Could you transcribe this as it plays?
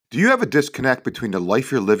Do you have a disconnect between the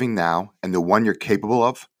life you're living now and the one you're capable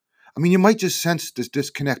of? You might just sense this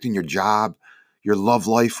disconnect in your job, your love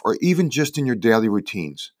life, or even just in your daily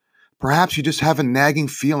routines. Perhaps you just have a nagging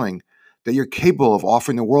feeling that you're capable of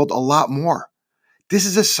offering the world a lot more. This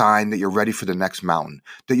is a sign that you're ready for the next mountain,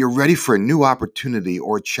 that you're ready for a new opportunity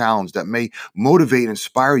or a challenge that may motivate and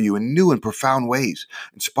inspire you in new and profound ways,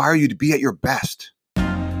 inspire you to be at your best.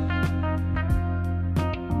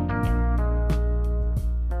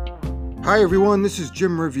 Hi everyone, this is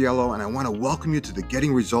Jim Riviello, and I want to welcome you to the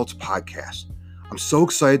Getting Results podcast. I'm so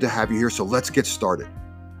excited to have you here, so let's get started.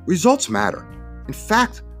 Results matter. In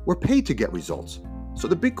fact, we're paid to get results. So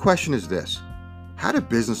the big question is this: how do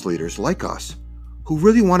business leaders like us, who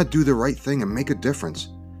really want to do the right thing and make a difference,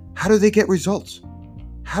 how do they get results?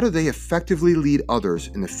 How do they effectively lead others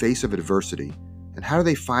in the face of adversity? And how do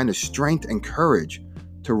they find the strength and courage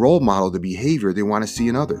to role model the behavior they want to see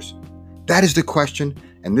in others? That is the question,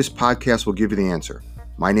 and this podcast will give you the answer.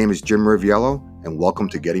 My name is Jim Riviello, and welcome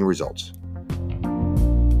to Getting Results.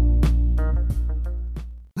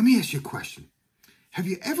 Let me ask you a question. Have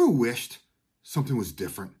you ever wished something was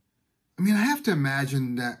different? I have to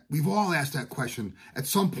imagine that we've all asked that question at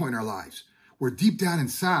some point in our lives, where deep down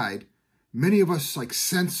inside, many of us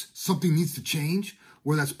sense something needs to change,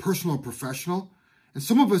 whether that's personal or professional. And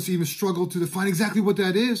some of us even struggle to define exactly what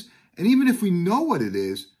that is. And even if we know what it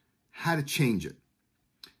is, how to change it.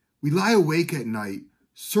 We lie awake at night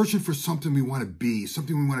searching for something we want to be,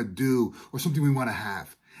 something we want to do, or something we want to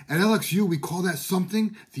have. At LXU, we call that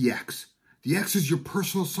something the X. The X is your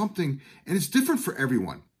personal something, and it's different for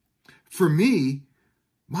everyone. For me,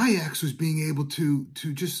 my X was being able to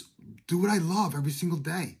just do what I love every single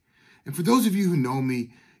day. And for those of you who know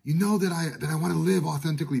me, you know that I want to live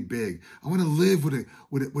authentically big. I want to live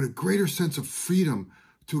with a greater sense of freedom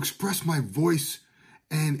to express my voice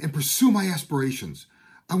and pursue my aspirations.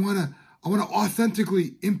 I want to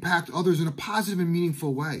authentically impact others in a positive and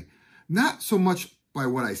meaningful way. Not so much by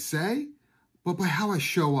what I say, but by how I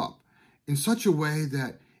show up in such a way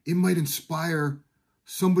that it might inspire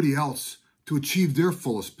somebody else to achieve their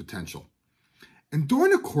fullest potential. And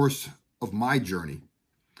during the course of my journey,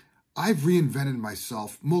 I've reinvented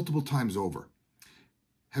myself multiple times over.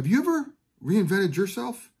 Have you ever reinvented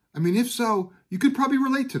yourself? If so, you could probably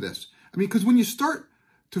relate to this. Because when you start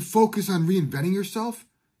to focus on reinventing yourself,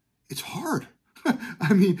 it's hard.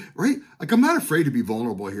 Right? I'm not afraid to be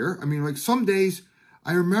vulnerable here. Some days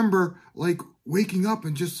I remember waking up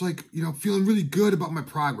and just feeling really good about my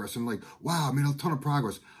progress and wow, I made a ton of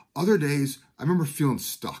progress. Other days I remember feeling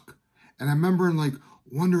stuck. And I remember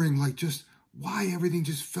wondering just why everything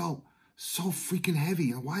just felt so freaking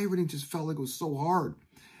heavy and why everything just felt like it was so hard.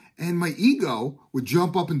 And my ego would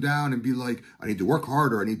jump up and down and be like, I need to work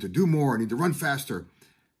harder, I need to do more, I need to run faster.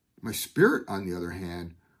 My spirit, on the other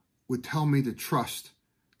hand, would tell me to trust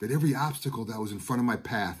that every obstacle that was in front of my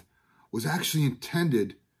path was actually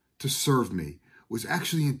intended to serve me, was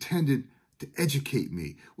actually intended to educate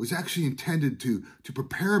me, was actually intended to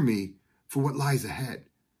prepare me for what lies ahead.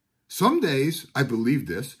 Some days I believed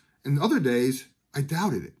this, and other days I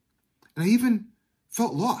doubted it. And I even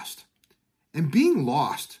felt lost. And being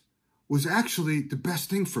lost was actually the best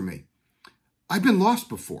thing for me. I've been lost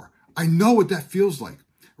before. I know what that feels like.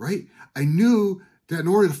 Right? I knew that in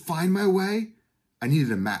order to find my way, I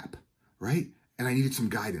needed a map, right? And I needed some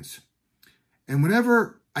guidance. And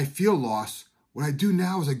whenever I feel lost, what I do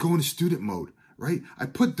now is I go into student mode, right? I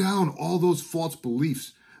put down all those false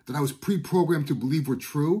beliefs that I was pre-programmed to believe were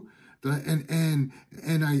true, and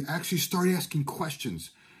I actually start asking questions.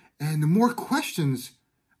 And the more questions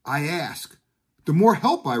I ask, the more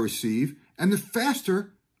help I receive, and the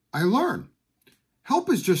faster I learn.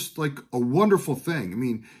 Help is just a wonderful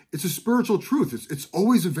thing. It's a spiritual truth. It's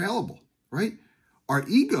always available, right? Our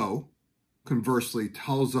ego, conversely,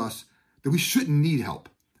 tells us that we shouldn't need help,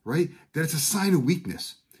 right? That it's a sign of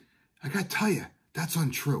weakness. I got to tell you, that's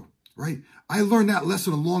untrue, right? I learned that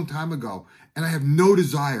lesson a long time ago, and I have no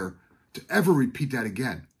desire to ever repeat that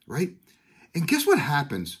again, right? And guess what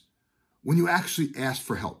happens when you actually ask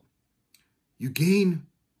for help? You gain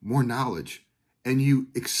more knowledge, and you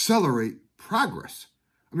accelerate progress.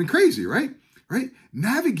 Crazy, right? Right?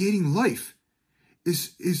 Navigating life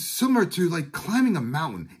is similar to climbing a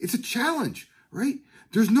mountain. It's a challenge, right?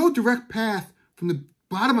 There's no direct path from the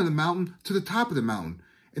bottom of the mountain to the top of the mountain.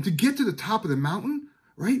 And to get to the top of the mountain,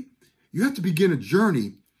 right, you have to begin a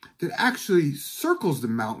journey that actually circles the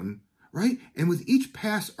mountain, right? And with each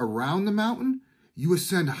pass around the mountain, you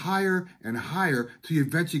ascend higher and higher till you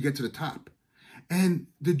eventually get to the top. And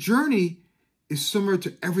the journey is similar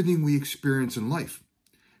to everything we experience in life.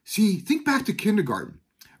 See, think back to kindergarten,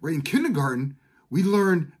 right? In kindergarten, we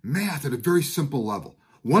learn math at a very simple level.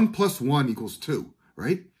 1 plus 1 equals 2,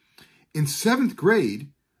 right? In 7th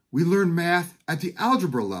grade, we learned math at the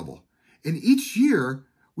algebra level. And each year,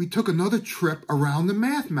 we took another trip around the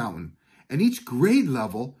math mountain. And each grade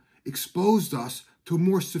level exposed us to a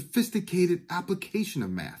more sophisticated application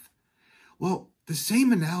of math. Well, the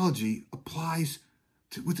same analogy applies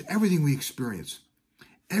with everything we experience.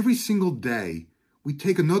 Every single day, we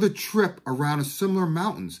take another trip around a similar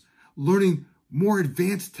mountains, learning more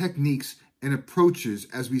advanced techniques and approaches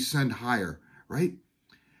as we ascend higher, right?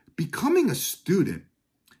 Becoming a student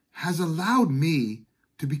has allowed me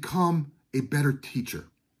to become a better teacher.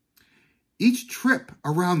 Each trip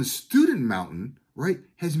around the student mountain, right,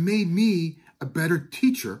 has made me a better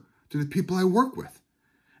teacher to the people I work with.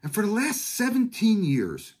 And for the last 17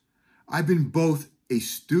 years, I've been both a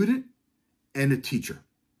student and a teacher.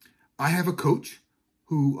 I have a coach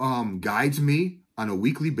who guides me on a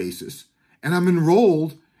weekly basis, and I'm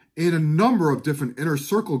enrolled in a number of different inner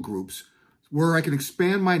circle groups where I can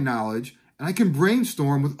expand my knowledge and I can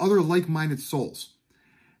brainstorm with other like-minded souls.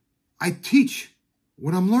 I teach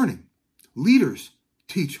what I'm learning. Leaders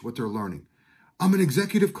teach what they're learning. I'm an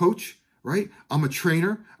executive coach, right? I'm a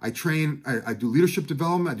trainer. I do leadership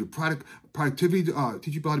development. I do productivity,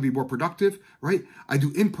 teach people how to be more productive, right? I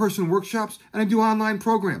do in-person workshops and I do online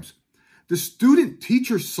programs. The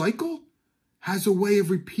student-teacher cycle has a way of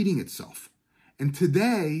repeating itself. And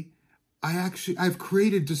today, I've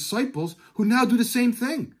created disciples who now do the same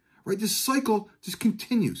thing, right? This cycle just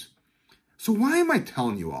continues. So why am I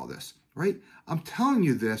telling you all this, right? I'm telling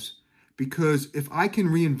you this because if I can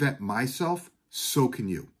reinvent myself, so can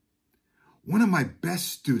you. One of my best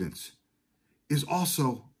students is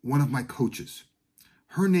also one of my coaches.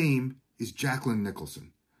 Her name is Jacqueline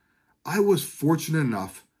Nicholson. I was fortunate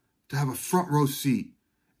enough to have a front row seat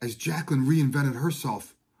as Jacqueline reinvented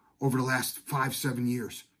herself over the last 5-7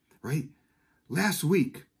 years, right? Last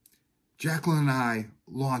week, Jacqueline and I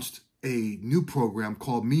launched a new program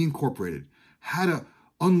called Me Incorporated, how to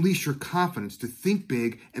unleash your confidence to think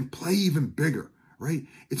big and play even bigger, right?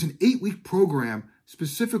 It's an 8-week program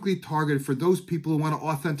specifically targeted for those people who want to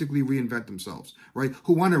authentically reinvent themselves, right?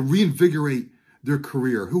 Who want to reinvigorate their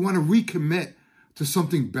career, who want to recommit to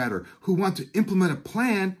something better, who want to implement a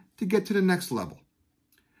plan to get to the next level.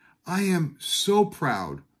 I am so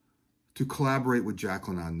proud to collaborate with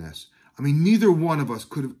Jacqueline on this. I mean, neither one of us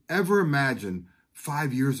could have ever imagined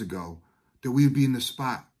 5 years ago that we would be in the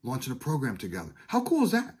spot launching a program together. How cool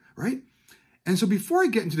is that, right? And so before I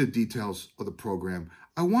get into the details of the program,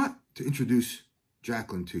 I want to introduce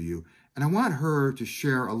Jacqueline to you, and I want her to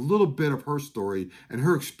share a little bit of her story and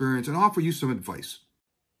her experience and offer you some advice.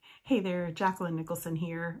 Hey there, Jacqueline Nicholson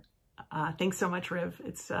here. Thanks so much, Riv.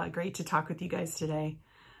 It's great to talk with you guys today.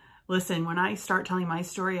 Listen, when I start telling my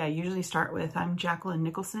story, I usually start with, I'm Jacqueline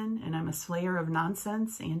Nicholson, and I'm a slayer of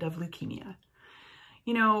nonsense and of leukemia.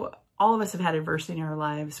 You know, all of us have had adversity in our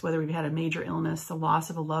lives, whether we've had a major illness, the loss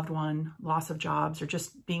of a loved one, loss of jobs, or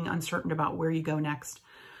just being uncertain about where you go next.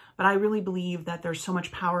 But I really believe that there's so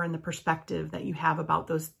much power in the perspective that you have about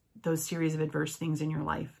those series of adverse things in your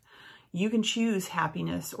life. You can choose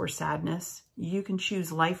happiness or sadness. You can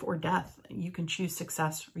choose life or death. You can choose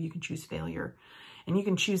success or you can choose failure. And you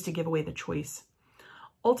can choose to give away the choice.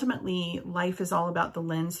 Ultimately, life is all about the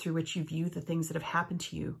lens through which you view the things that have happened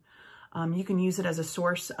to you. You can use it as a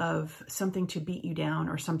source of something to beat you down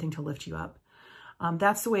or something to lift you up.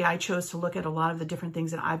 That's the way I chose to look at a lot of the different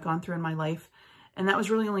things that I've gone through in my life. And that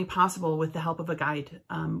was really only possible with the help of a guide.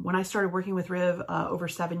 When I started working with Riv over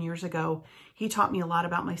 7 years ago, he taught me a lot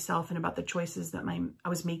about myself and about the choices that I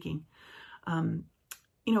was making. You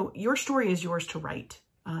know, your story is yours to write.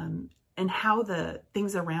 And how the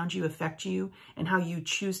things around you affect you and how you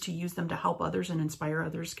choose to use them to help others and inspire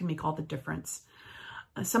others can make all the difference.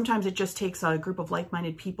 Sometimes it just takes a group of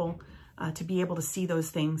like-minded people to be able to see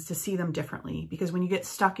those things, to see them differently. Because when you get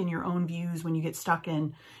stuck in your own views, when you get stuck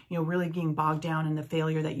in, you know, really being bogged down in the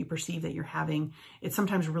failure that you perceive that you're having, it's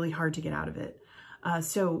sometimes really hard to get out of it.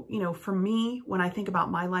 So, you know, for me, when I think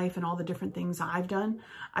about my life and all the different things I've done,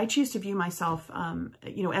 I choose to view myself,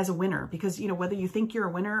 you know, as a winner because, you know, whether you think you're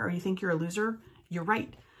a winner or you think you're a loser, you're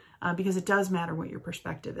right. Because it does matter what your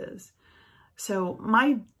perspective is. So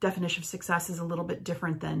my definition of success is a little bit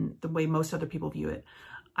different than the way most other people view it.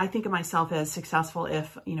 I think of myself as successful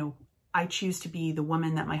if, you know, I choose to be the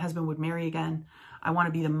woman that my husband would marry again. I want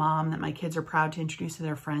to be the mom that my kids are proud to introduce to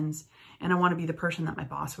their friends. And I want to be the person that my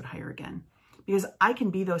boss would hire again. Because I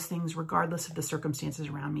can be those things regardless of the circumstances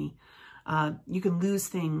around me. You can lose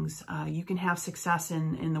things. You can have success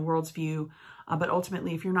in the world's view. But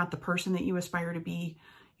ultimately, if you're not the person that you aspire to be,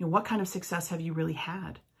 you know, what kind of success have you really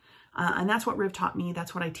had? And that's what Riv taught me.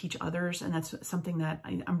 That's what I teach others. And that's something that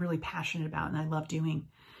I'm really passionate about and I love doing.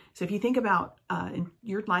 So if you think about in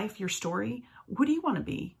your life, your story, who do you want to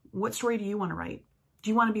be? What story do you want to write? Do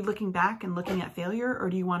you want to be looking back and looking at failure, or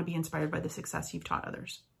do you want to be inspired by the success you've taught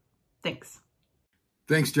others? Thanks.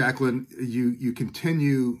 Thanks, Jacqueline. You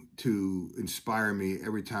continue to inspire me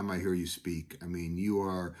every time I hear you speak. I mean, you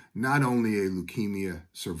are not only a leukemia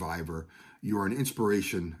survivor, you are an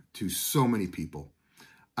inspiration to so many people.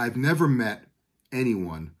 I've never met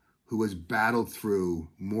anyone who has battled through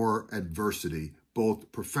more adversity,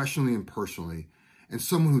 both professionally and personally, and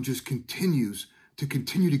someone who just continues to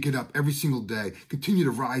get up every single day, continue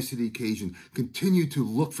to rise to the occasion, continue to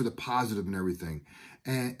look for the positive in everything.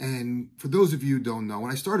 And for those of you who don't know,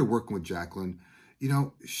 when I started working with Jacqueline,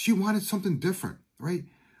 she wanted something different, right?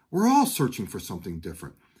 We're all searching for something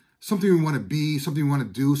different, something we want to be, something we want to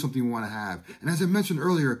do, something we want to have. And as I mentioned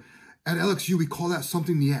earlier, at LXU, we call that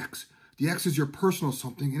something the X. The X is your personal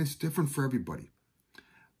something, and it's different for everybody.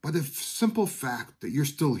 By the simple fact that you're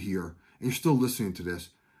still here and you're still listening to this,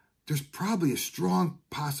 there's probably a strong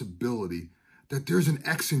possibility that there's an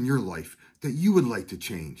X in your life that you would like to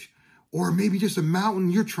change, or maybe just a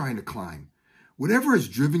mountain you're trying to climb. Whatever has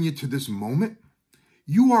driven you to this moment,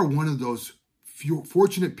 you are one of those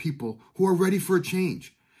fortunate people who are ready for a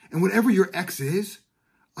change. And whatever your X is,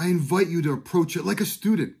 I invite you to approach it like a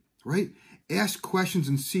student, right? Ask questions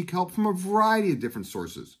and seek help from a variety of different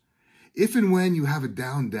sources. If and when you have a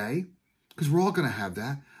down day, because we're all going to have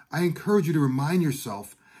that, I encourage you to remind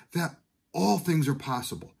yourself that all things are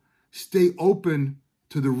possible. Stay open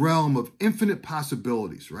to the realm of infinite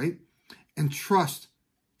possibilities, right? And trust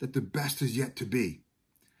that the best is yet to be.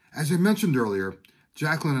 As I mentioned earlier,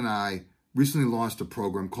 Jacqueline and I recently launched a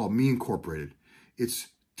program called Me Incorporated. It's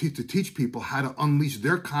to teach people how to unleash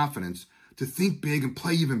their confidence to think big and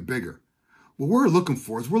play even bigger. What we're looking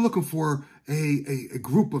for a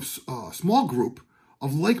group of small group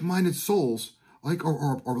of like-minded souls,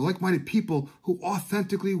 or like-minded people who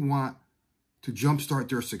authentically want to jumpstart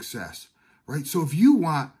their success, right? So if you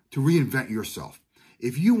want to reinvent yourself,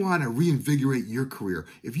 if you want to reinvigorate your career,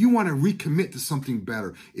 if you want to recommit to something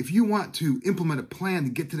better, if you want to implement a plan to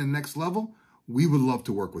get to the next level, we would love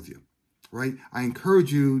to work with you, right? I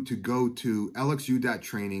encourage you to go to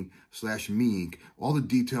lxu.training/meinc. All the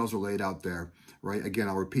details are laid out there, right? Again,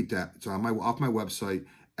 I'll repeat that. It's off my website,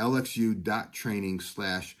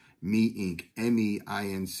 lxu.training/meinc,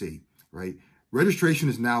 MEINC, right? Registration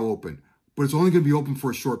is now open, but it's only going to be open for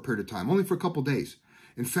a short period of time, only for a couple days.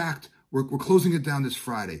 In fact, we're closing it down this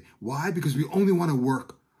Friday. Why? Because we only want to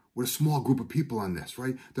work with a small group of people on this,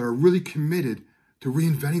 right? That are really committed to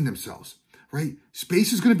reinventing themselves, right?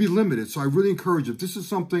 Space is going to be limited, so I really encourage you, if this is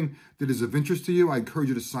something that is of interest to you, I encourage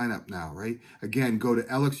you to sign up now, right? Again, go to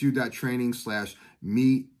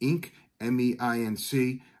lxu.training/meinc,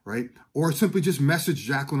 MEINC, right? Or simply just message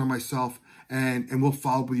Jacqueline or myself, and we'll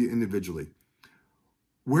follow up with you individually.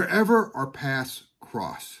 Wherever our paths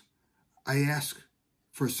cross, I ask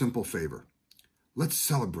for a simple favor. Let's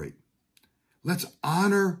celebrate. Let's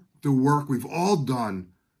honor the work we've all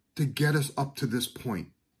done to get us up to this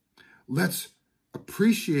point. Let's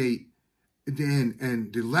appreciate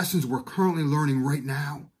and the lessons we're currently learning right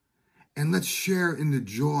now, and let's share in the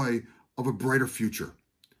joy of a brighter future.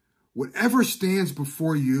 Whatever stands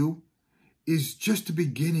before you is just the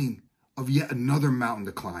beginning of yet another mountain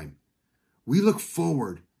to climb. We look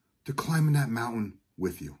forward to climbing that mountain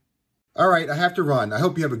with you. All right, I have to run. I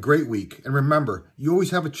hope you have a great week. And remember, you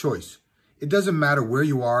always have a choice. It doesn't matter where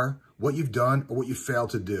you are, what you've done, or what you failed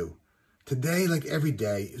to do. Today, like every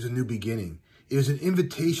day, is a new beginning. It is an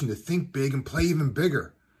invitation to think big and play even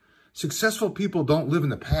bigger. Successful people don't live in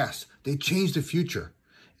the past. They change the future.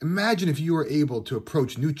 Imagine if you were able to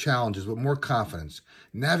approach new challenges with more confidence,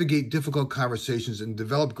 navigate difficult conversations, and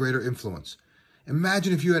develop greater influence.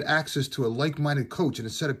 Imagine if you had access to a like-minded coach and a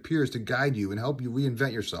set of peers to guide you and help you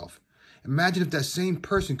reinvent yourself. Imagine if that same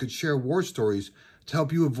person could share war stories to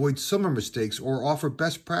help you avoid similar mistakes or offer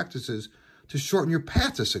best practices to shorten your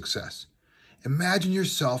path to success. Imagine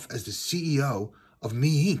yourself as the CEO of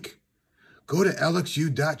Me Inc. Go to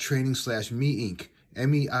lxu.training/meinc,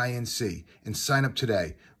 MEINC, and sign up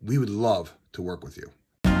today. We would love to work with you.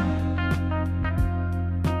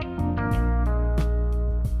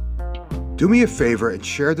 Do me a favor and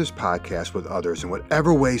share this podcast with others in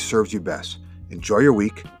whatever way serves you best. Enjoy your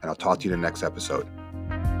week, and I'll talk to you in the next episode.